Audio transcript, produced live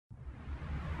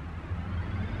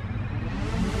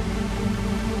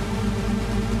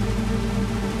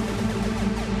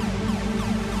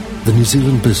The New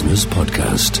Zealand Business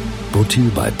Podcast, brought to you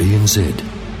by BNZ,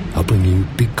 helping you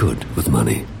be good with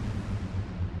money.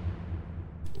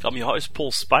 I'm your host, Paul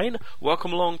Spain.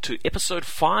 Welcome along to episode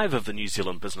 5 of the New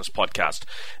Zealand Business Podcast.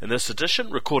 In this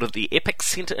edition, recorded at the Epic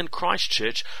Centre in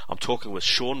Christchurch, I'm talking with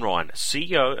Shaun Ryan,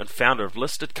 CEO and founder of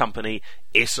listed company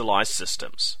SLI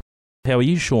Systems. How are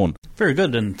you, Shaun? Very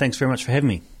good, and thanks very much for having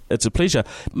me. It's a pleasure.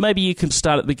 Maybe you can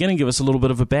start at the beginning, give us a little bit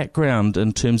of a background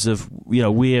in terms of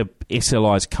where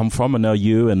SLI's come from. I know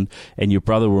you and your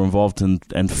brother were involved in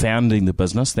founding the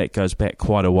business. That goes back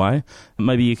quite a way.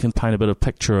 Maybe you can paint a bit of a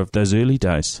picture of those early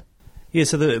days. Yeah,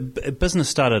 so the business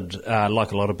started,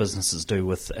 like a lot of businesses do,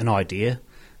 with an idea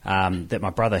that my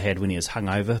brother had when he was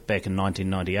hungover back in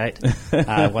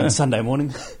 1998, one Sunday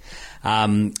morning.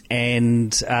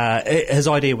 And his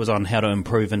idea was on how to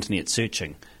improve internet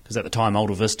searching. Because at the time,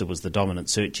 Alta Vista was the dominant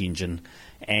search engine,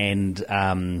 and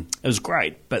it was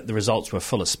great, but the results were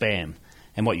full of spam.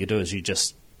 And what you do is you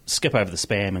just skip over the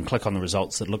spam and click on the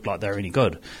results that look like they're any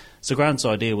good. So Grant's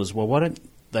idea was, well, why don't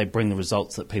they bring the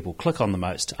results that people click on the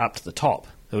most up to the top?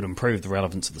 It would improve the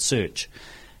relevance of the search.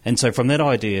 And so from that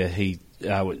idea,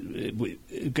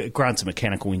 Grant's a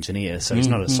mechanical engineer, so he's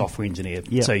not a software engineer.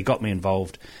 Yeah. So he got me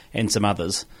involved and some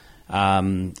others.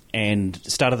 And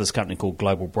started this company called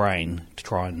Global Brain to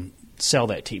try and sell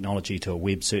that technology to a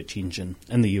web search engine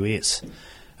in the US.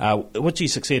 What he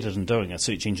succeeded in doing, a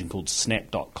search engine called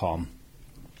Snap.com,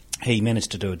 he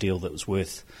managed to do a deal that was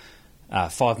worth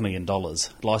 $5 million,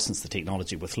 licensed the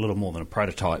technology with little more than a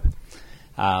prototype.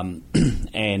 And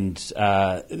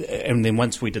then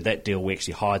once we did that deal, we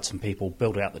actually hired some people,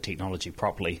 built out the technology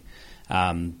properly,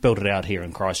 built it out here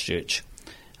in Christchurch.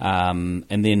 And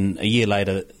then a year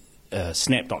later,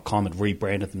 Snap.com had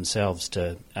rebranded themselves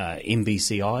to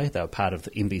MBCI. They were part of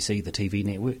the NBC, the TV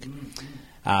network.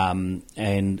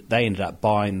 And they ended up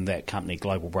buying that company,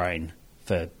 Global Brain,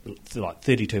 for like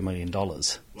 $32 million. Wow.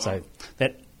 So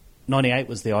that 98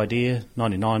 was the idea,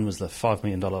 99 was the $5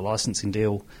 million licensing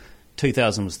deal,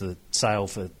 2000 was the sale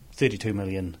for $32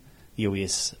 million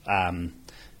US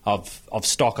of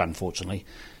stock, unfortunately.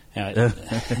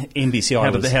 MBCI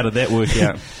how did that work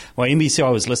out? Well,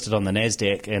 MBCI was listed on the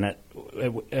NASDAQ, and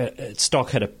its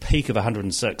stock had a peak of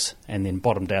 106 and then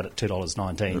bottomed out at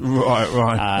 $2.19.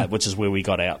 Right. Which is where we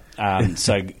got out.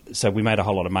 So we made a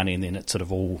whole lot of money, and then it sort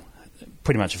of all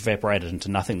pretty much evaporated into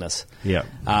nothingness. Yeah.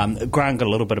 Grant got a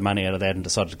little bit of money out of that and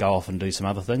decided to go off and do some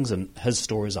other things, and his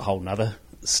story is a whole nother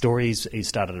story. He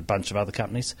started a bunch of other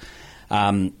companies.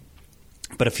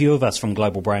 But a few of us from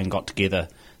Global Brain got together.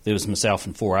 There was myself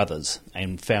and 4 others,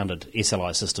 and founded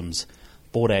SLI Systems,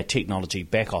 bought our technology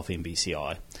back off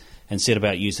MBCI, and set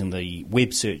about using the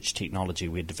web search technology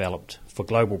we had developed for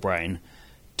Global Brain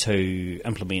to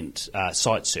implement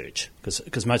site search,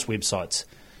 because most websites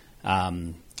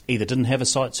either didn't have a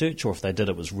site search, or if they did,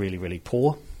 it was really, really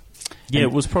poor. Yeah,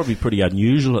 it was probably pretty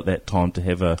unusual at that time to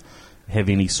have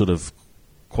any sort of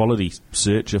quality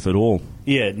search, if at all.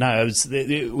 Yeah, no, it was,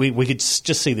 we could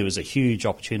just see there was a huge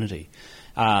opportunity.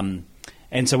 And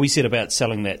so we set about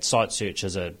selling that site search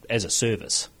as a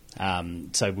service.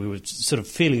 So we were sort of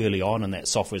fairly early on in that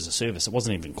software as a service. It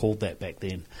wasn't even called that back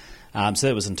then. So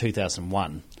that was in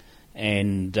 2001.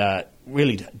 And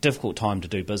really difficult time to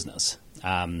do business.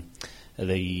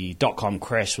 The .com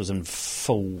crash was in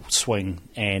full swing,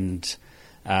 and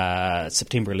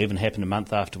September 11 happened a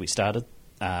month after we started.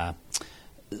 So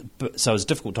it was a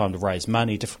difficult time to raise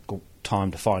money, difficult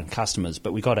time to find customers.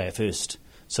 But we got our first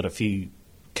sort of few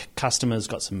customers,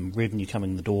 got some revenue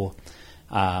coming in the door,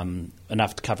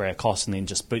 enough to cover our costs, and then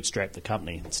just bootstrapped the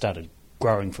company and started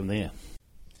growing from there.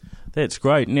 That's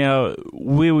great. Now,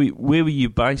 where were you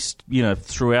based,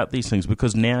 throughout these things?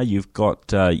 Because now you've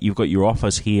got your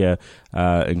office here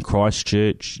in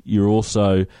Christchurch. You're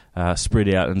also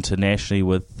spread out internationally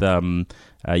with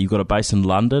you've got a base in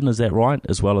London, is that right,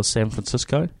 as well as San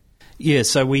Francisco? Yeah.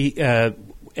 So we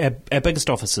our biggest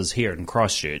office is here in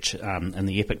Christchurch in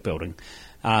the Epic building.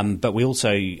 But we also,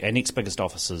 our next biggest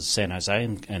office is San Jose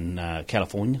in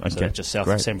California, so just south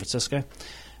of San Francisco.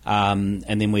 And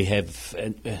then we have,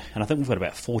 and I think we've got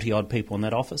about 40-odd people in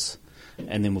that office.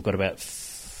 And then we've got about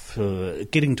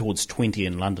getting towards 20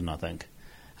 in London, I think.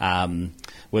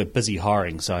 We're busy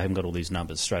hiring, so I haven't got all these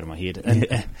numbers straight in my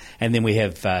head. And then we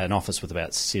have an office with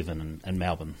about 7 in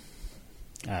Melbourne.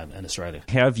 In Australia.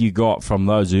 How have you got from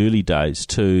those early days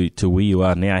to where you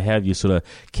are now? How have you sort of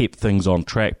kept things on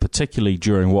track, particularly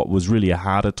during what was really a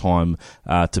harder time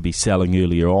to be selling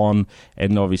earlier on?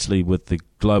 And obviously with the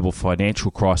global financial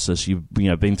crisis, you've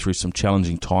been through some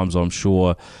challenging times, I'm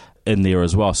sure, in there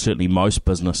as well. Certainly most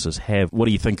businesses have. What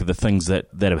do you think of the things that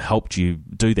have helped you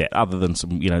do that, other than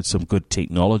some good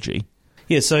technology?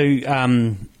 Yeah, so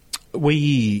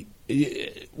we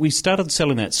started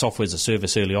selling that software as a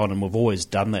service early on, and we've always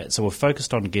done that. So we're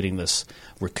focused on getting this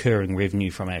recurring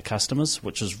revenue from our customers,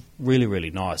 which is really,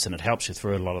 really nice, and it helps you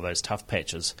through a lot of those tough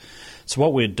patches. So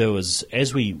what we'd do is,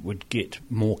 as we would get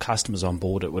more customers on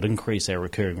board, it would increase our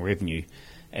recurring revenue,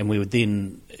 and we would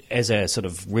then, as our sort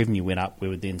of revenue went up, we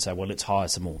would then say, well, let's hire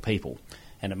some more people.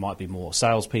 And it might be more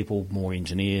salespeople, more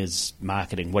engineers,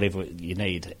 marketing, whatever you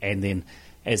need. And then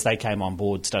as they came on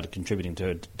board, started contributing to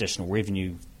additional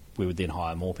revenue, we would then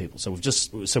hire more people. So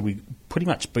we pretty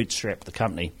much bootstrapped the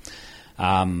company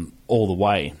all the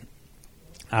way.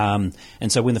 And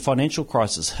so when the financial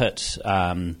crisis hit,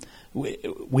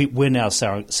 we're now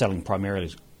selling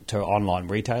primarily to online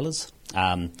retailers.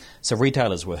 So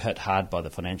retailers were hit hard by the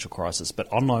financial crisis,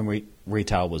 but online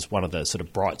retail was one of the sort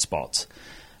of bright spots.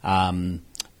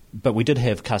 But we did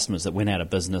have customers that went out of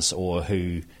business or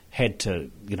who had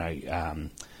to,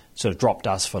 sort of dropped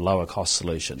us for lower cost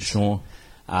solutions. Sure.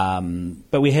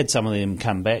 But we had some of them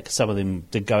come back. Some of them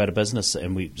did go out of business,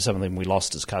 and some of them we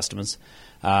lost as customers.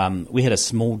 We had a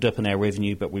small dip in our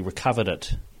revenue, but we recovered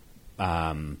it.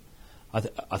 I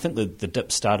think the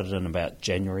dip started in about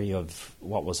January of,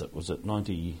 what was it? Was it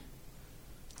 2008?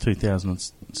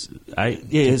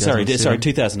 Yeah, sorry,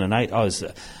 2008. I was,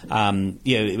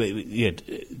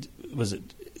 was it?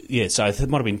 Yeah, so it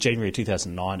might have been January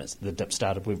 2009. The dip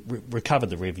started. We recovered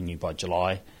the revenue by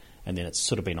July, and then it's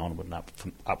sort of been onward and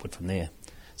upward from there.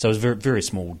 So it was a very, very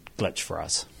small glitch for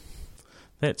us.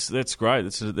 That's great.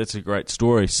 That's a great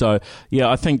story. So yeah,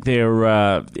 I think there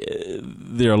are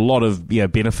a lot of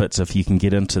benefits if you can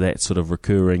get into that sort of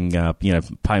recurring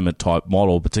payment type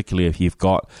model, particularly if you've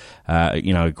got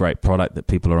a great product that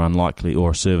people are unlikely,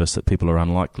 or a service that people are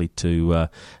unlikely to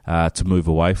move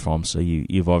away from. So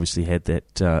you've obviously had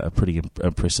that a pretty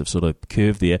impressive sort of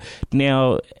curve there.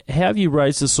 Now, how have you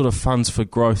raised this sort of funds for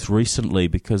growth recently?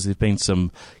 Because there's been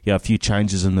some a few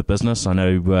changes in the business. I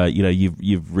know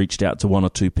you've reached out to one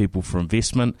or two people for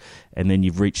investment, and then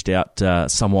you've reached out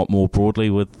somewhat more broadly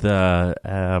with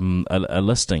a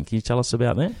listing. Can you tell us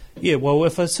about that? Yeah, well,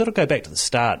 if I sort of go back to the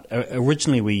start,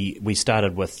 originally we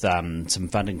started with some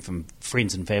funding from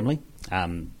friends and family,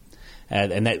 and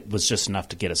that was just enough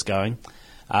to get us going.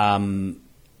 And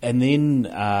then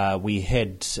we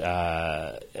had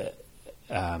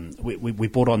we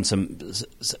brought on some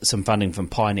funding from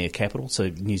Pioneer Capital, so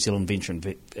New Zealand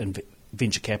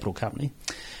venture capital company.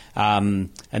 And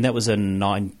that was in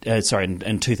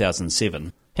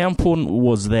 2007. How important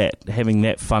was that, having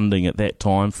that funding at that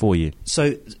time for you? So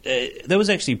that was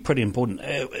actually pretty important.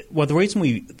 Well,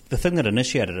 the thing that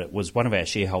initiated it was one of our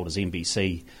shareholders,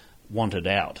 NBC, wanted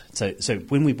out. So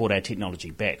when we bought our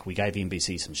technology back, we gave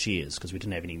NBC some shares because we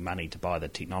didn't have any money to buy the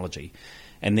technology.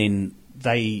 And then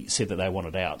they said that they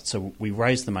wanted out. So we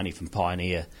raised the money from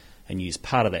Pioneer and used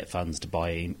part of that funds to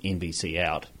buy NBC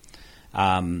out.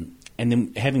 And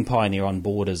then having Pioneer on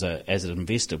board as an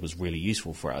investor was really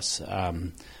useful for us.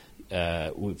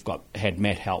 We've had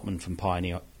Matt Helpman from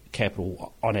Pioneer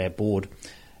Capital on our board,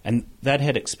 and they'd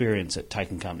had experience at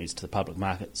taking companies to the public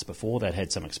markets before. They'd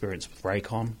had some experience with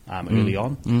Raycon early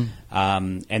on,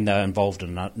 and they're involved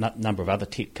in a number of other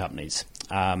tech companies.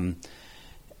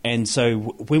 And so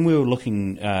when we were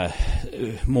looking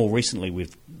more recently,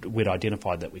 we'd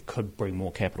identified that we could bring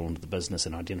more capital into the business,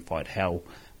 and identified how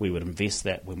we would invest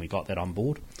that when we got that on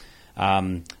board.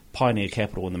 Pioneer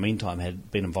Capital, in the meantime,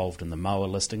 had been involved in the Moa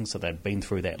listing, so they'd been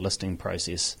through that listing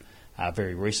process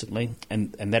very recently,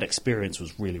 and that experience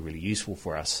was really, really useful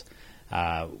for us.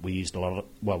 We used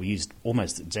we used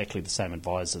almost exactly the same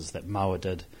advisors that Moa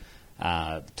did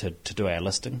to do our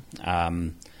listing,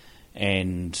 and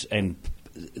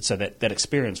so that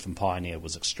experience from Pioneer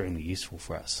was extremely useful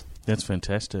for us. That's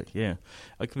fantastic, yeah.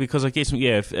 Because I guess,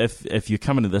 if you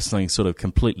come into this thing sort of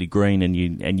completely green and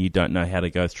you don't know how to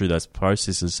go through those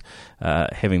processes,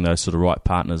 having those sort of right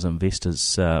partners,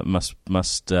 investors must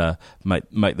make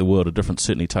the world a difference.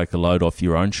 Certainly take a load off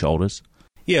your own shoulders.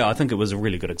 Yeah, I think it was a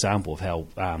really good example of how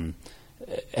an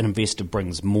investor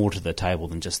brings more to the table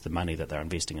than just the money that they're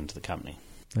investing into the company.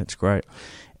 That's great.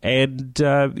 And,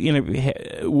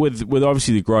 with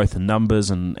obviously the growth in numbers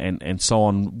and so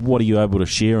on, what are you able to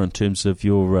share in terms of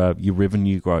your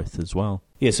revenue growth as well?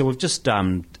 Yeah, so we've just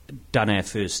done our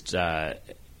first...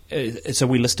 so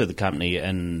we listed the company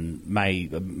in May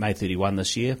 31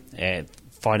 this year. Our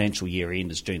financial year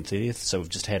end is June 30th, so we've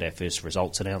just had our first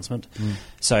results announcement.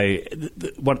 So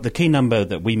the key number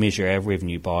that we measure our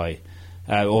revenue by,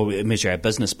 or measure our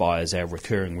business by, is our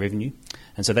recurring revenue.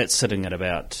 And so that's sitting at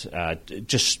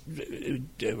just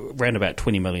around about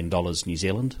 $20 million New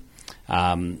Zealand.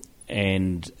 And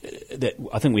and that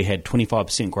I think we had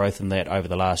 25% growth in that over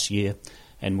the last year,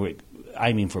 and we're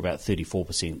aiming for about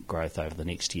 34% growth over the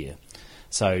next year.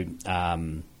 So,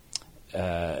 and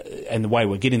the way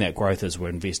we're getting that growth is we're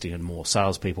investing in more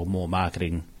salespeople, more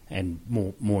marketing, and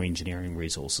more engineering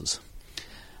resources.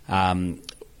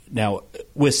 Now,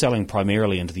 we're selling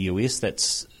primarily into the US.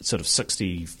 That's sort of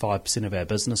 65% of our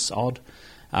business odd.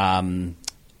 And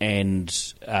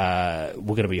we're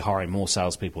going to be hiring more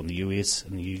salespeople in the US,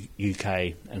 in the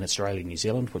UK, and Australia and New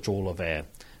Zealand, which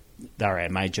they're our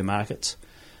major markets.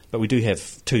 But we do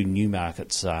have two new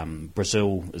markets.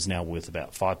 Brazil is now worth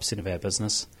about 5% of our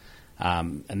business,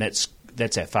 and that's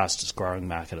our fastest growing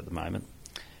market at the moment.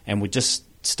 And we're just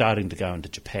starting to go into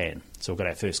Japan. So we've got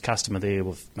our first customer there.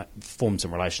 We've formed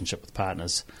some relationship with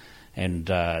partners, and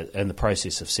in the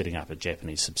process of setting up a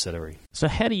Japanese subsidiary. So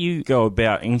how do you go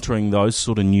about entering those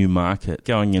sort of new market?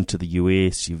 Going into the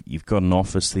US, you've got an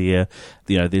office there.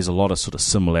 There's a lot of sort of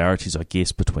similarities, I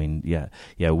guess, between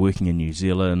working in New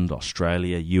Zealand,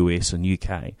 Australia, US, and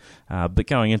UK. But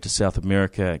going into South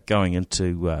America, going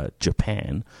into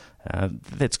Japan,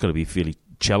 that's got to be fairly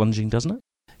challenging, doesn't it?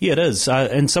 Yeah, it is.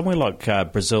 And somewhere like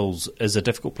Brazil is a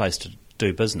difficult place to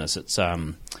do business. It's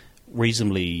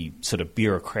reasonably sort of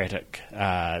bureaucratic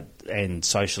and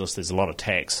socialist. There's a lot of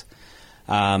tax.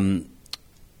 But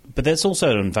that's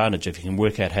also an advantage if you can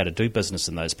work out how to do business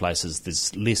in those places.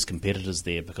 There's less competitors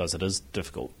there because it is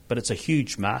difficult. But it's a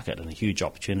huge market and a huge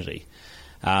opportunity.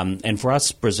 And for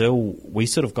us, Brazil, we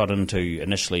sort of got into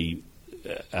initially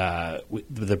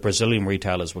the Brazilian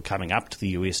retailers were coming up to the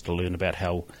US to learn about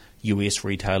how US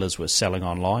retailers were selling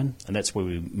online, and that's where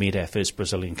we met our first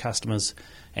Brazilian customers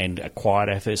and acquired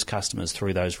our first customers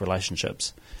through those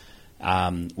relationships.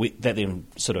 That then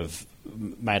sort of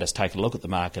made us take a look at the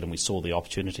market, and we saw the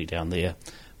opportunity down there.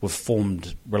 We've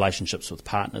formed relationships with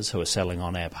partners who are selling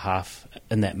on our behalf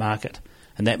in that market,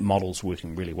 and that model's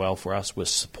working really well for us. We're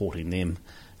supporting them,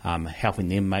 helping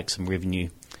them make some revenue.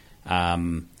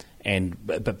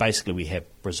 But basically, we have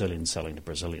Brazilians selling to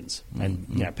Brazilians,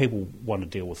 and people want to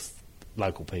deal with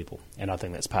local people, and I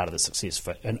think that's part of the success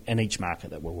in each market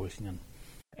that we're working in.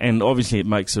 And obviously, it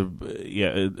makes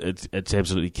it's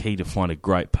absolutely key to find a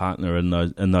great partner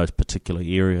in those particular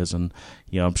areas. And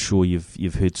I'm sure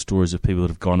you've heard stories of people that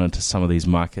have gone into some of these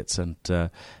markets and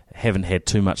haven't had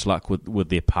too much luck with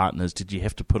their partners. Did you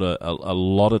have to put a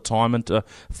lot of time into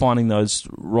finding those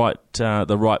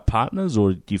the right partners,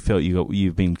 or do you felt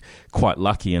you've been quite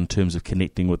lucky in terms of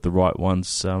connecting with the right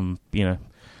ones,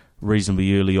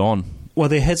 reasonably early on? Well,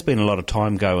 there has been a lot of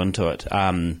time go into it.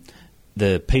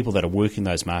 The people that are working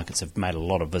those markets have made a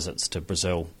lot of visits to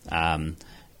Brazil, and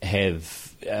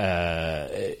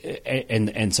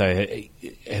so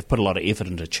have put a lot of effort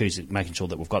into making sure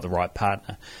that we've got the right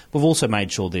partner. We've also made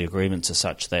sure the agreements are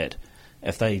such that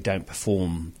if they don't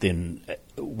perform, then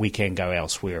we can go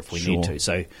elsewhere if we need to.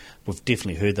 So we've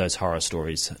definitely heard those horror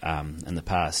stories in the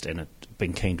past, and have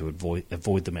been keen to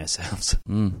avoid them ourselves.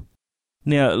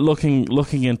 Now,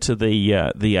 looking into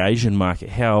the Asian market,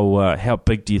 how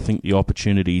big do you think the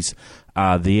opportunities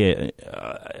are there?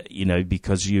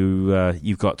 Because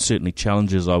you've got certainly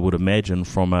challenges, I would imagine,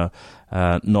 from a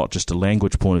not just a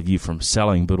language point of view from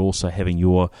selling, but also having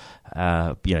your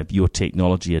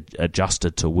technology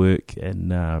adjusted to work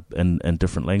in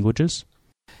different languages.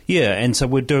 Yeah, and so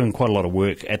we're doing quite a lot of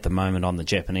work at the moment on the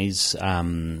Japanese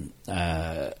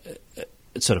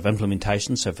sort of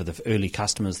implementation. So for the early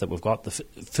customers that we've got, the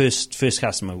first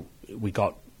customer we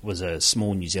got was a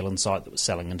small New Zealand site that was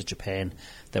selling into Japan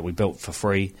that we built for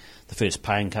free. The first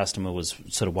paying customer was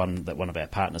sort of one that one of our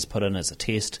partners put in as a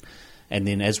test. And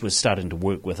then as we're starting to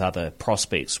work with other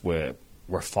prospects, we're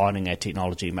refining our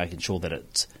technology, making sure that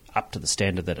it's up to the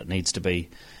standard that it needs to be.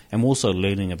 And we're also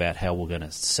learning about how we're going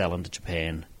to sell into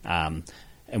Japan. And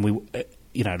we,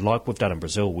 like we've done in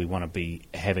Brazil, we want to be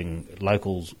having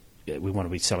locals. We want to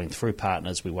be selling through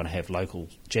partners. We want to have local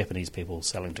Japanese people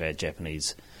selling to our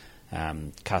Japanese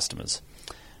customers.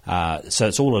 So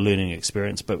it's all a learning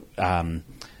experience, but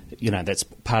that's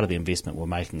part of the investment we're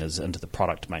making is into the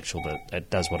product to make sure that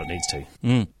it does what it needs to.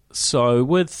 So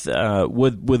with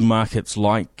markets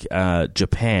like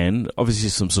Japan, obviously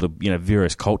some sort of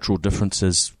various cultural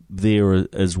differences there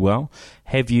as well.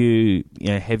 Have you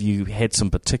had some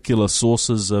particular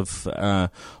sources of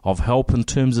help in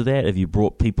terms of that? Have you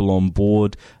brought people on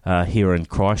board here in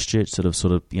Christchurch that have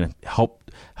sort of help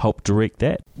direct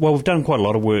that? Well, we've done quite a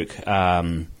lot of work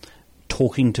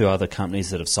talking to other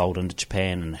companies that have sold into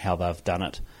Japan and how they've done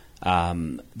it.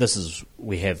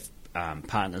 We have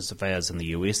partners of ours in the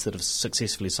US that have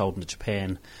successfully sold into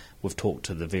Japan. We've talked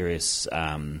to the various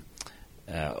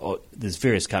there's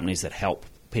various companies that help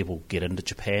people get into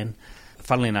Japan.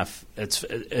 Funnily enough, it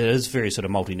is very sort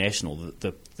of multinational.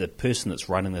 The person that's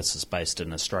running this is based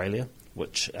in Australia,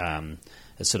 which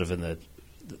is sort of in the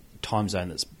time zone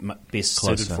that's best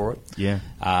Closer. suited for it. Yeah.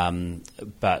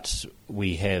 But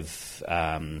we have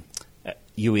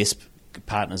US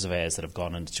partners of ours that have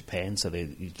gone into Japan, so they're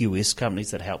US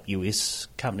companies that help US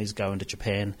companies go into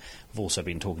Japan. We've also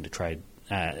been talking to Trade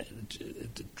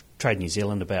New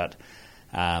Zealand about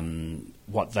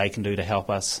what they can do to help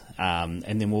us, and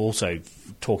then we're also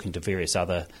talking to various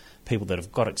other people that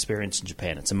have got experience in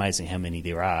Japan. It's amazing how many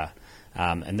there are,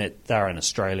 and that they're in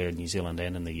Australia, New Zealand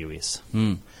and in the US.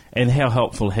 And how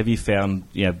helpful have you found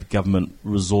government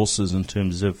resources in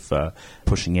terms of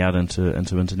pushing out into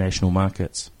international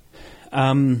markets?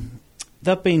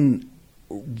 They've been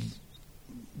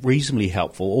reasonably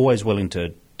helpful, always willing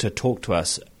to talk to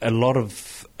us. A lot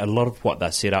of what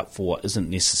they're set up for isn't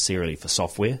necessarily for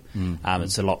software.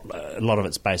 It's a lot of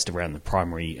it's based around the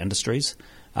primary industries,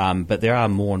 but there are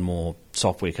more and more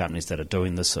software companies that are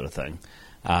doing this sort of thing.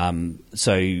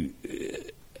 So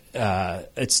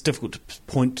it's difficult to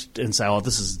point and say, "Oh,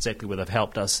 this is exactly where they've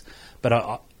helped us."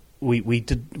 But we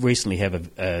did recently have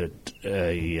a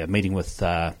meeting with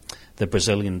the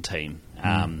Brazilian team,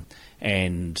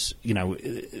 and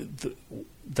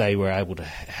they were able to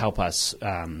help us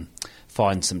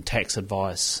find some tax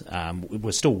advice.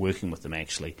 We're still working with them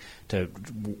actually to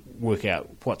work out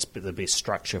what's the best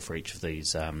structure for each of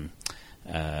these sort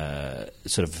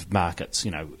of markets.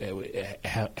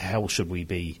 How should we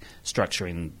be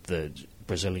structuring the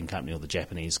Brazilian company or the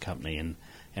Japanese company, and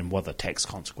what are the tax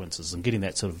consequences, and getting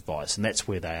that sort of advice, and that's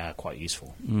where they are quite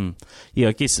useful. Yeah,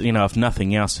 I guess if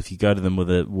nothing else, if you go to them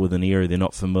with an area they're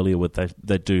not familiar with,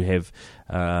 they do have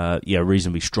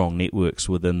reasonably strong networks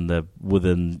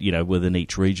within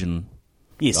each region.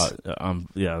 Yes. I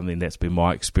mean that's been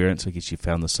my experience. I guess you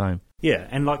found the same. Yeah,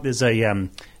 and like there's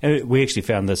we actually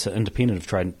found this independent of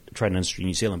Trade Industry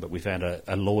New Zealand, but we found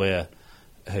a lawyer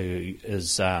who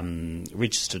is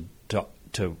registered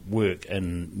to work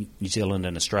in New Zealand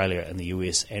and Australia and the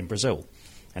US and Brazil,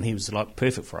 and he was like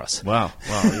perfect for us. Wow,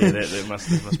 yeah, that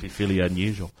must be fairly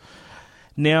unusual.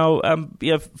 Now,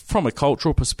 from a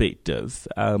cultural perspective,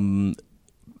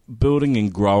 building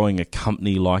and growing a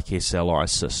company like SLI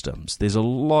Systems, there's a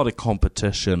lot of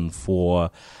competition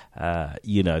for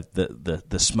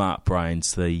the smart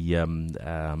brains,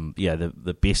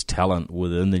 the best talent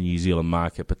within the New Zealand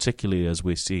market, particularly as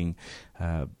we're seeing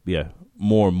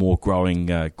more and more growing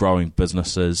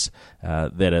businesses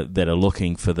that are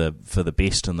looking for the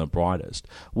best and the brightest.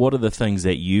 What are the things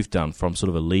that you've done from sort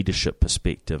of a leadership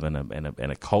perspective and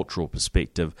a cultural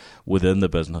perspective within the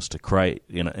business to create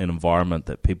an environment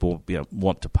that people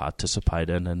want to participate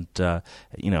in and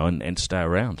stay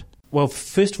around? Well,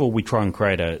 first of all, we try and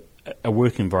create a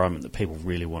work environment that people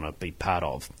really want to be part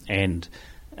of, and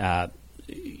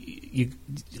you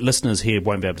listeners here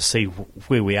won't be able to see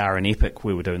where we are in Epic,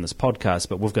 where we're doing this podcast,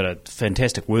 but we've got a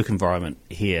fantastic work environment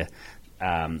here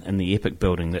in the Epic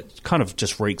building that kind of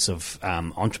just reeks of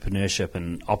entrepreneurship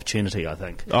and opportunity, I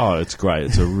think. Oh, it's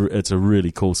great. It's a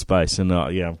really cool space, and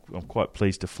I'm quite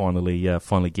pleased to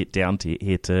finally get down to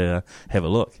here to have a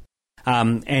look.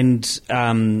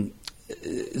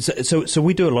 So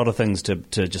we do a lot of things to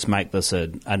just make this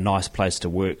a nice place to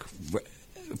work,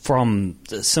 from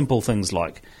simple things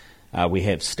like we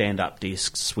have stand-up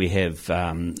desks, we have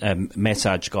a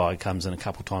massage guy comes in a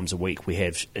couple of times a week, we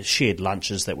have shared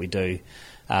lunches that we do,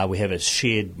 we have a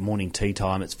shared morning tea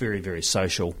time. It's very, very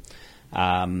social.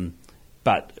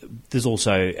 But there's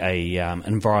also a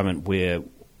environment where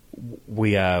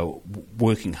we are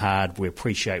working hard, we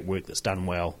appreciate work that's done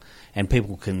well, and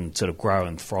people can sort of grow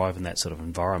and thrive in that sort of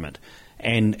environment.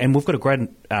 And we've got a great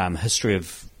history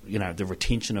of, the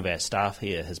retention of our staff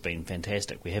here has been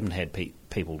fantastic. We haven't had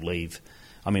people leave.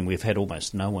 I mean, we've had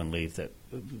almost no one leave that,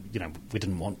 we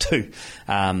didn't want to.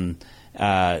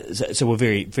 So we're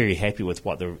very, very happy with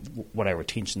what our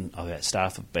retention of our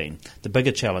staff have been. The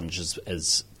bigger challenge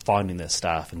is finding their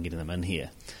staff and getting them in here.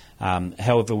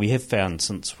 However, we have found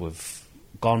since we've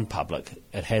gone public,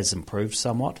 it has improved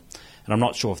somewhat. And I'm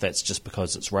not sure if that's just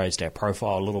because it's raised our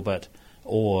profile a little bit,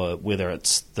 or whether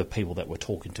it's the people that we're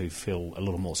talking to feel a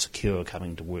little more secure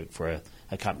coming to work for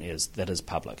a company that is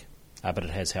public. But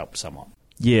it has helped somewhat.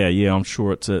 Yeah, I'm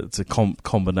sure it's a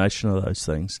combination of those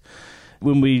things.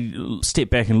 When we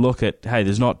step back and look at, hey,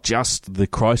 there's not just the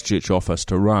Christchurch office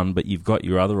to run, but you've got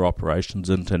your other operations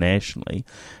internationally.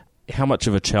 How much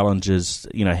of a challenge has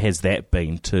that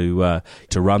been to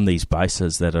run these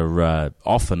bases that are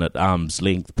often at arm's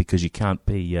length, because you can't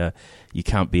be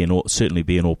certainly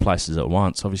be in all places at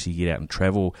once. Obviously, you get out and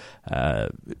travel a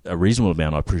reasonable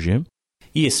amount, I presume.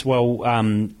 Yes, well,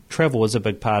 travel is a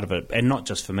big part of it, and not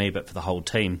just for me, but for the whole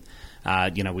team.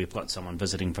 We've got someone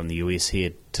visiting from the US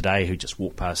here today who just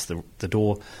walked past the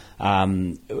door.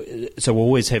 So we're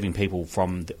always having people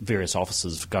from the various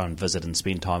offices go and visit and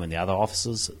spend time in the other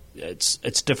offices.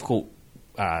 It's difficult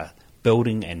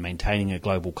building and maintaining a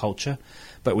global culture,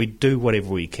 but we do whatever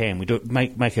we can. We do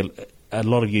make a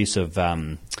lot of use of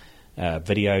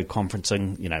video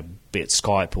conferencing, be it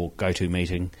Skype or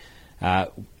GoToMeeting.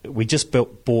 We just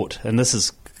bought a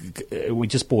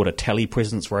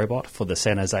telepresence robot for the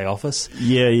San Jose office.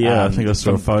 Yeah, I think I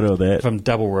saw a photo of that. From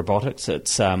Double Robotics.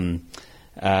 It's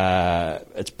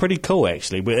pretty cool,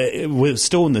 actually. We're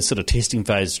still in the sort of testing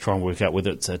phase to try and work out whether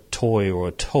it's a toy or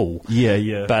a tool.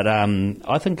 Yeah. But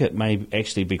I think it may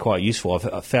actually be quite useful.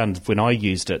 I found when I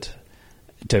used it,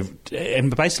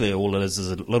 and basically all it is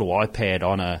a little iPad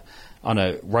on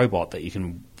a robot that you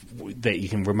can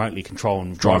remotely control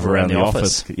and drive around the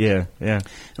office. Yeah. And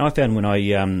I found when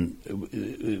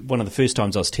one of the first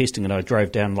times I was testing it, I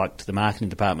drove down to the marketing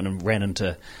department and ran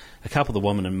into a couple of the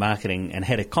women in marketing and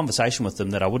had a conversation with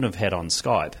them that I wouldn't have had on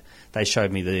Skype. They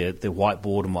showed me the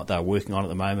whiteboard and what they were working on at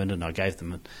the moment, and I gave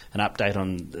them an update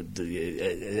on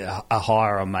a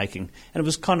hire I'm making. And it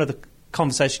was kind of the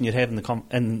conversation you'd have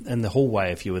in the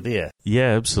hallway if you were there.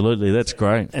 Yeah, absolutely. That's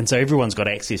great. And so everyone's got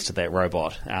access to that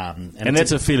robot. And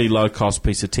that's a fairly low-cost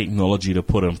piece of technology to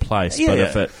put in place. Yeah.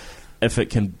 But if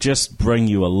it can just bring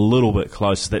you a little bit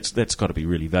closer, that's got to be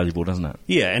really valuable, doesn't it?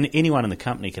 Yeah, and anyone in the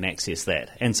company can access that.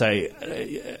 And so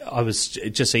I was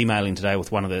just emailing today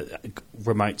with one of the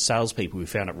remote salespeople who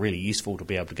found it really useful to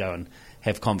be able to go and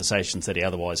have conversations that he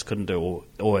otherwise couldn't do,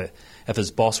 or if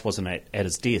his boss wasn't at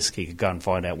his desk, he could go and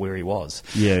find out where he was.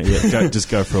 Yeah, just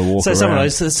go for a walk. So around.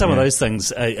 some of those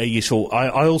things are useful.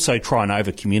 I also try and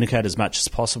over communicate as much as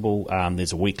possible.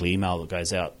 There's a weekly email that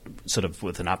goes out, sort of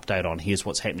with an update on here's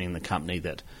what's happening in the company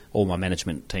that all my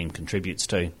management team contributes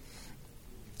to,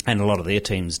 and a lot of their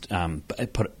teams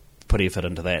put effort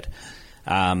into that.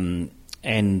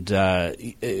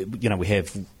 We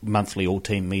have monthly all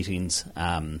team meetings.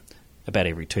 About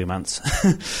every 2 months,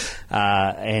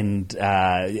 and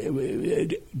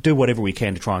do whatever we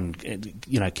can to try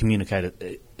and communicate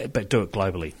it, but do it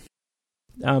globally.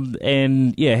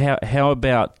 How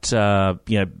about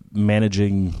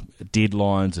managing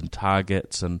deadlines and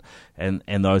targets and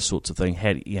those sorts of things?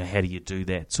 How do you do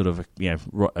that sort of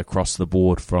across the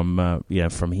board from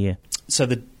here? So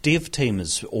the dev team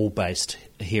is all based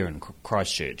here in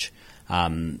Christchurch.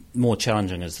 More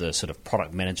challenging is the sort of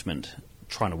product management,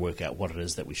 trying to work out what it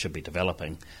is that we should be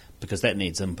developing, because that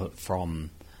needs input from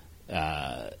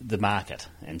the market.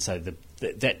 And so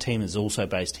that team is also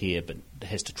based here, but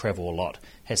has to travel a lot,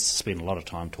 has to spend a lot of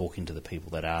time talking to the people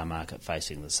that are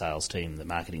market-facing, the sales team, the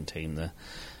marketing team, the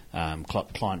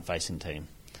client-facing team,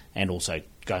 and also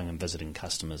going and visiting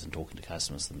customers and talking to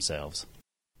customers themselves.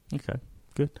 Okay,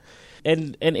 good.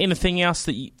 And anything else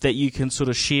that you can sort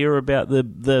of share about the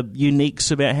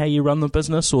uniques about how you run the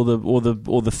business, or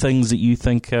the things that you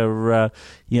think are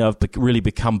have really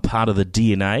become part of the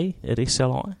DNA at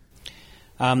SLI?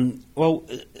 Well,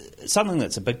 something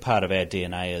that's a big part of our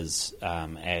DNA is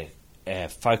our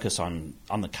focus on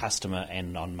the customer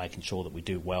and on making sure that we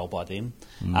do well by them.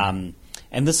 And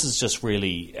this is just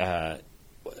really I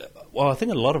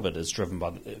think a lot of it is driven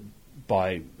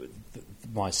by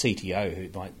my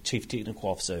CTO, my Chief Technical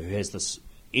Officer, who has this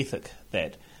ethic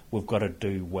that we've got to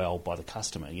do well by the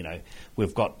customer.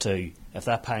 We've got to, if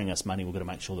they're paying us money, we've got to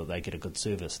make sure that they get a good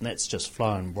service. And that's just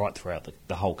flown right throughout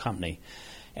the whole company.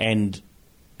 And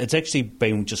it's actually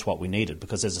been just what we needed,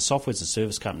 because as a software as a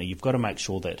service company, you've got to make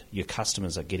sure that your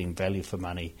customers are getting value for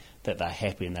money, that they're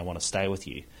happy and they want to stay with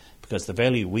you. Because the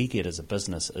value we get as a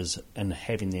business is in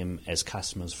having them as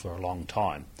customers for a long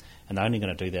time. And they're only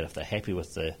going to do that if they're happy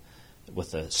with the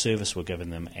service we're giving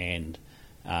them, and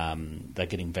they're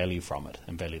getting value from it,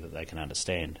 and value that they can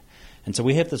understand. And so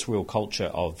we have this real culture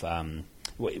of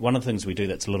one of the things we do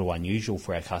that's a little unusual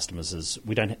for our customers is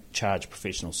we don't charge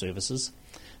professional services.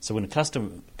 So when a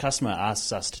customer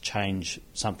asks us to change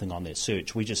something on their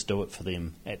search, we just do it for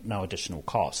them at no additional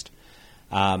cost,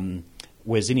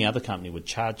 whereas any other company would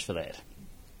charge for that.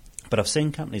 But I've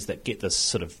seen companies that get this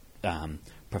sort of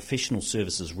professional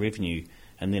services revenue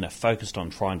and then are focused on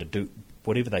trying to do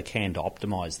whatever they can to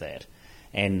optimise that.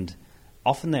 And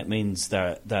often that means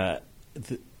optimising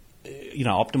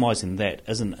that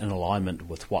isn't in alignment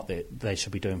with what they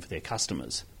should be doing for their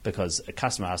customers, because a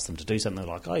customer asks them to do something,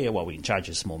 they're like, oh yeah, well, we can charge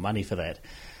you some more money for that.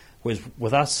 Whereas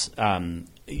with us, and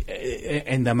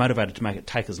they're motivated to make it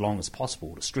take as long as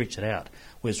possible, to stretch it out.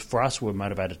 Whereas for us, we're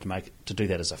motivated to do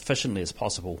that as efficiently as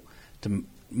possible, to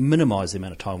minimise the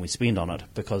amount of time we spend on it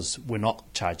because we're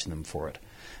not charging them for it.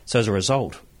 So as a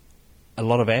result, a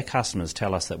lot of our customers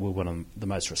tell us that we're one of the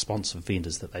most responsive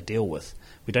vendors that they deal with.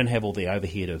 We don't have all the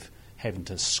overhead of having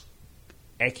to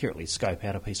accurately scope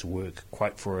out a piece of work,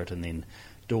 quote for it, and then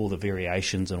do all the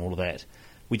variations and all of that.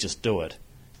 We just do it.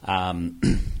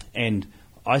 And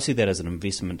I see that as an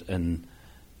investment in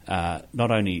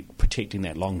not only protecting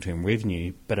that long-term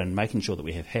revenue, but in making sure that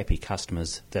we have happy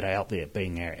customers that are out there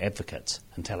being our advocates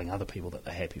and telling other people that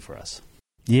they're happy for us.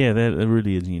 Yeah, that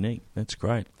really is unique. That's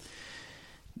great.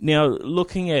 Now,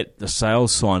 looking at the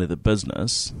sales side of the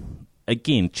business,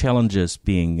 again, challenges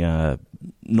being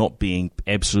not being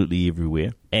absolutely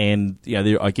everywhere, and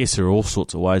I guess there are all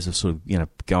sorts of ways of sort of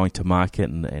going to market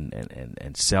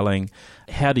and selling.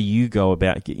 How do you go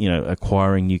about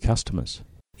acquiring new customers?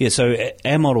 Yeah, so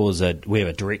our model is we have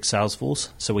a direct sales force.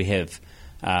 So we have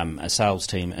a sales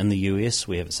team in the US,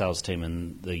 we have a sales team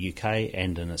in the UK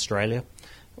and in Australia.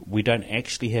 We don't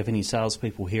actually have any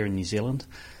salespeople here in New Zealand.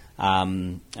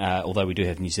 Although we do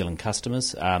have New Zealand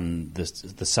customers,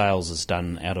 the sales is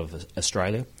done out of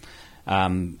Australia,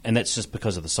 and that's just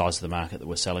because of the size of the market that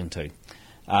we're selling to.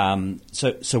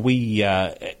 So we,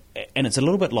 and it's a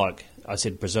little bit like I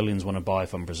said, Brazilians want to buy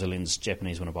from Brazilians,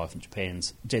 Japanese want to buy from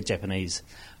Japanese.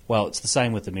 Well, it's the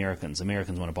same with Americans.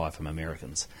 Americans want to buy from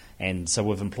Americans, and so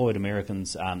we've employed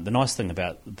Americans. The nice thing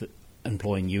about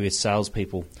employing US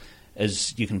salespeople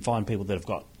is you can find people that have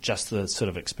got just the sort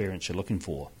of experience you're looking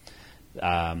for.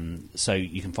 So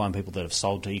you can find people that have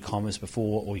sold to e-commerce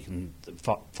before, or you can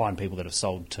find people that have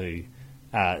sold to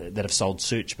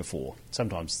search before.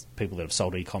 Sometimes people that have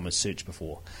sold e-commerce search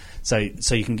before. So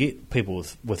you can get people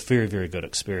with very, very good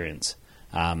experience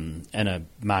in a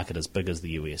market as big as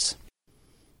the US.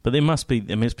 But there must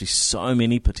be so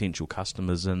many potential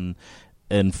customers in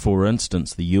for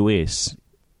instance, the US.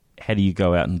 How do you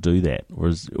go out and do that,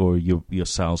 or your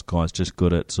sales guys just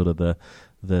good at sort of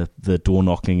the door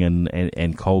knocking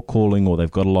and cold calling, or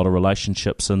they've got a lot of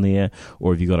relationships in there,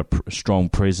 or have you got a strong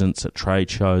presence at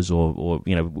trade shows, or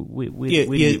where does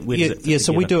it fit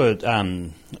So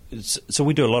together?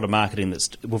 we do a lot of marketing.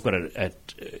 We've got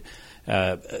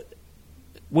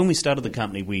when we started the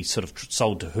company, we sort of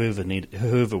sold to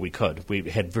whoever we could. We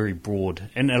had very broad,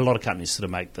 and a lot of companies sort of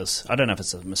make this. I don't know if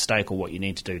it's a mistake or what you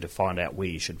need to do to find out where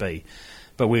you should be,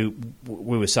 but we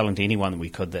were selling to anyone that we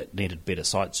could that needed better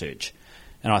site search.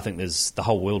 And I think the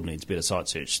whole world needs better site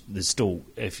search. There's still,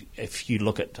 if you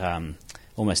look at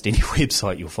almost any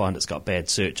website, you'll find it's got bad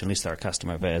search, unless they're a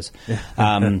customer of ours.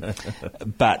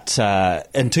 But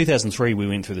in 2003, we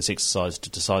went through this exercise to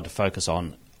decide to focus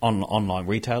on online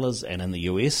retailers and in the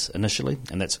US initially,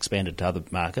 and that's expanded to other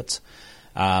markets.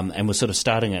 And we're sort of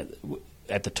starting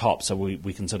at the top, so we've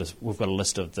got a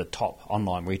list of the top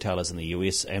online retailers in the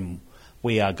US, and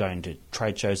we are going to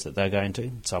trade shows that they're going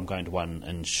to. So I'm going to one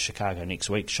in Chicago next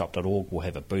week, shop.org. We'll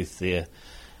have a booth there.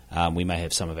 We may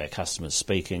have some of our customers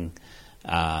speaking,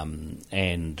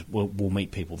 and we'll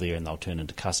meet people there and they'll turn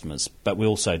into customers. But we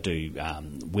also do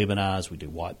webinars, we do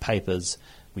white papers,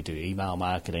 we do email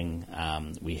marketing.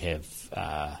 We have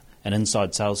an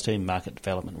inside sales team, market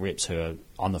development reps who are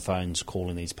on the phones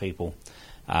calling these people.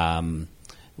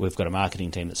 We've got a marketing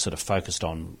team that's sort of focused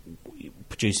on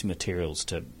producing materials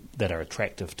that are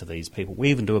attractive to these people. We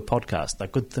even do a podcast. They're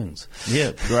good things.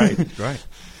 Yeah, great.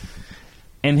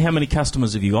 And how many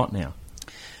customers have you got now?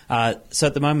 So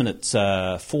at the moment it's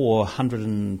 400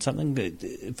 and something.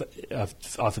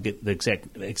 I forget the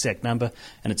exact number,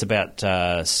 and it's about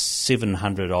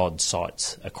 700 odd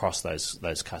sites across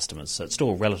those customers. So it's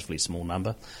still a relatively small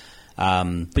number.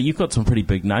 But you've got some pretty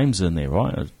big names in there,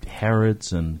 right?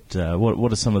 Harrods, and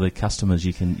what are some of the customers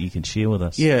you can share with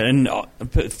us? Yeah, and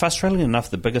frustratingly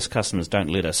enough, the biggest customers don't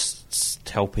let us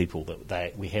tell people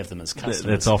that we have them as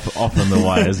customers. That's often the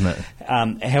way, isn't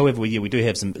it? However, we do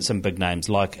have some big names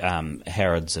like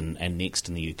Harrods and Next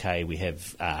in the UK. We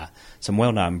have some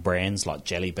well-known brands like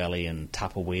Jelly Belly and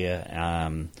Tupperware.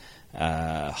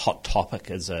 Hot Topic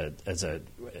is a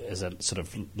sort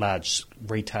of large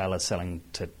retailer selling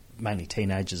to mainly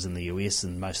teenagers in the US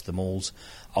and most of the malls.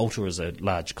 Ulta is a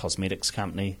large cosmetics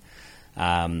company.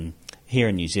 Here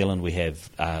in New Zealand we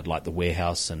have like The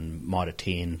Warehouse and Mitre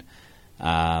 10,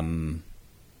 and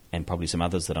probably some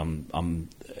others that I'm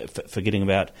forgetting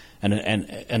about. And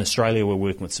in Australia we're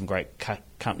working with some great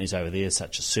companies over there,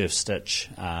 such as Surf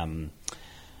Stitch, who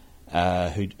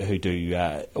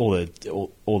do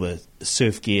all the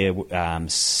surf gear,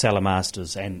 Sailor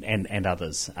Masters and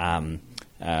others.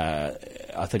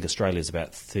 I think Australia is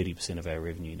about 30% of our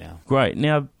revenue now. Great.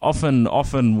 Now,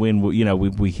 often when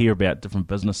we hear about different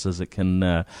businesses, it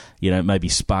can maybe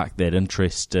spark that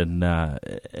interest in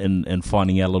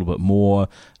finding out a little bit more.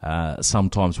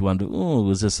 Sometimes we wonder,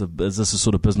 is this a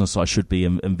sort of business I should be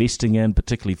investing in,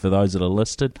 particularly for those that are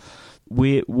listed?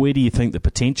 Where do you think the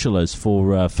potential is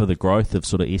for the growth of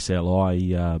sort of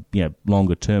SLI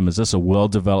longer term? Is this a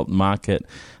well-developed market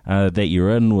that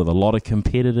you're in with a lot of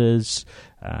competitors?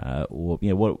 Or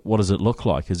what does it look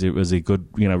like? Is there good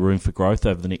room for growth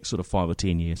over the next sort of 5 or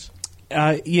 10 years?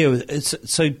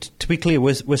 So to be clear,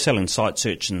 we're selling site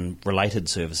search and related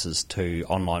services to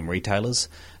online retailers.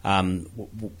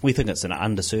 We think it's an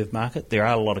underserved market. There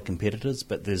are a lot of competitors,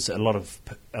 but there's a lot of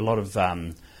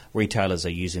retailers are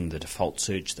using the default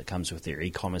search that comes with their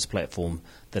e-commerce platform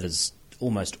that is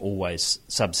almost always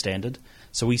substandard.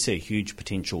 So we see a huge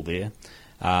potential there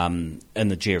in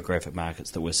the geographic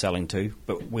markets that we're selling to,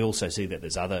 but we also see that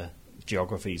there's other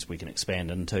geographies we can expand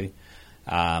into.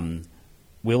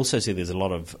 We also see there's a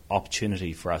lot of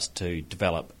opportunity for us to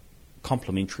develop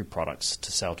complementary products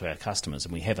to sell to our customers,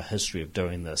 and we have a history of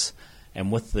doing this.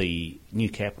 And with the new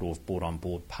capital we've brought on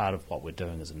board, part of what we're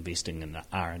doing is investing in the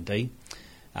R&D.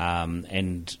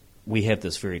 And we have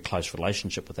this very close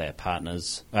relationship with our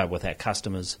partners, with our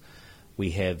customers.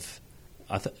 We're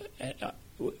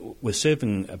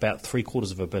serving about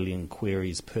 750 million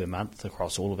queries per month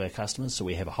across all of our customers, so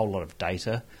we have a whole lot of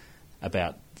data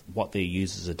about what their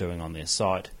users are doing on their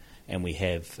site, and we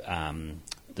have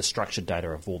the structured data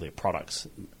of all their products.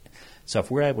 So if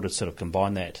we're able to sort of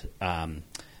combine that,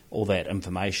 all that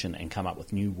information and come up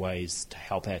with new ways to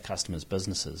help our customers'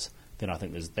 businesses, then I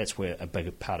think that's where a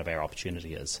big part of our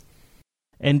opportunity is.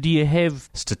 And do you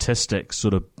have statistics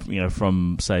sort of,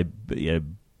 from, say,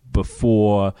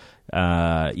 before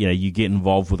you get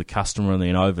involved with a customer and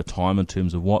then over time in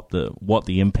terms of what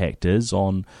the impact is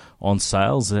on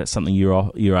sales? Is that something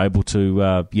you're able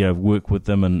to work with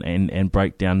them and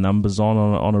break down numbers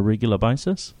on a regular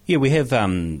basis? Yeah, we have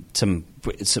some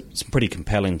pretty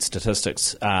compelling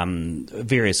statistics.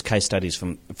 Various case studies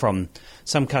from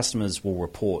some customers will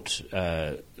report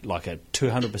like a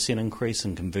 200% increase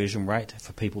in conversion rate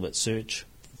for people that search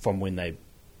from when they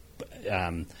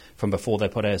from before they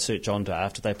put our search on to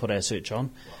after they put our search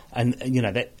on, and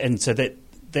so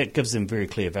that gives them very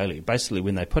clear value. Basically,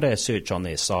 when they put our search on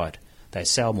their site, they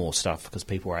sell more stuff because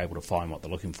people are able to find what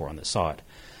they're looking for on their site.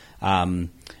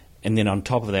 And then on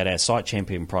top of that, our Site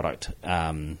Champion product,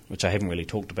 which I haven't really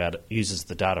talked about, it uses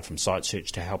the data from Site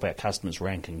Search to help our customers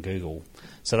rank in Google,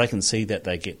 so they can see that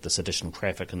they get this additional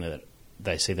traffic and that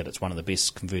they see that it's one of the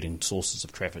best converting sources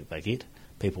of traffic they get.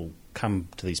 People come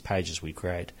to these pages we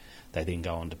create. They then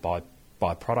go on to buy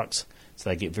products, so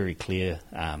they get very clear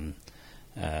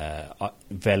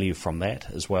value from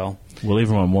that as well. Well,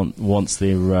 everyone wants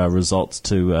their results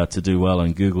to do well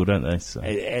in Google, don't they? So.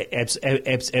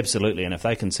 Absolutely, and if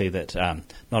they can see that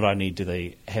not only do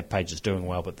they have pages doing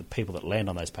well, but the people that land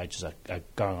on those pages are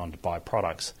going on to buy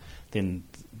products, then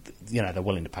they're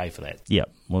willing to pay for that. Yeah,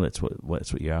 well, that's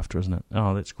what you're after, isn't it?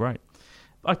 Oh, that's great.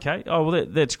 Okay. Oh, well,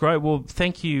 that's great. Well,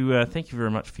 thank you very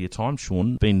much for your time,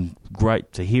 Shaun. Been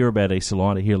great to hear about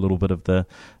SLI, to hear a little bit of the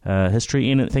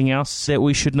history. Anything else that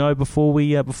we should know before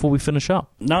we finish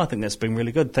up? No, I think that's been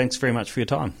really good. Thanks very much for your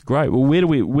time. Great. Well,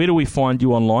 where do we find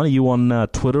you online? Are you on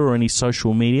Twitter or any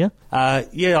social media?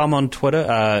 Yeah, I'm on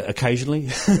Twitter occasionally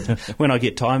when I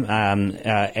get time.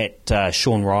 At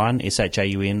Shaun Ryan,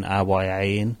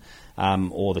 ShaunRyan,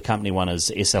 or the company one is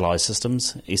SLI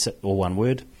Systems, all one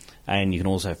word. And you can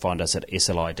also find us at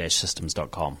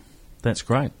SLI-systems.com. That's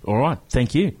great. All right.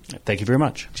 Thank you. Thank you very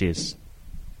much. Cheers.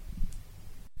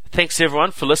 Thanks everyone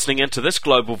for listening into this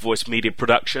Global Voice Media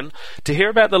production. To hear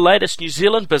about the latest New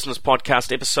Zealand Business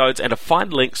Podcast episodes and to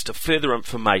find links to further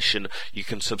information, you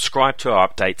can subscribe to our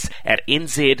updates at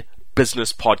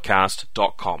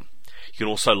nzbusinesspodcast.com. You can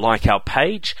also like our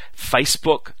page,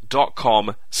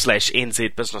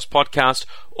 facebook.com/NZ Business Podcast,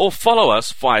 or follow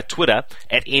us via Twitter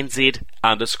at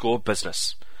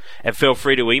NZ_business. And feel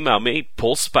free to email me,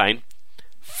 Paul Spain,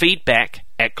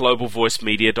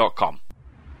 feedback@globalvoicemedia.com.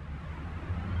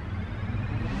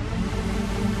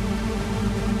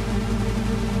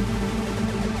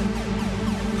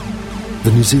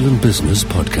 The New Zealand Business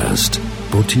Podcast,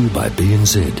 brought to you by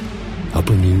BNZ,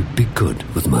 helping you be good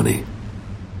with money.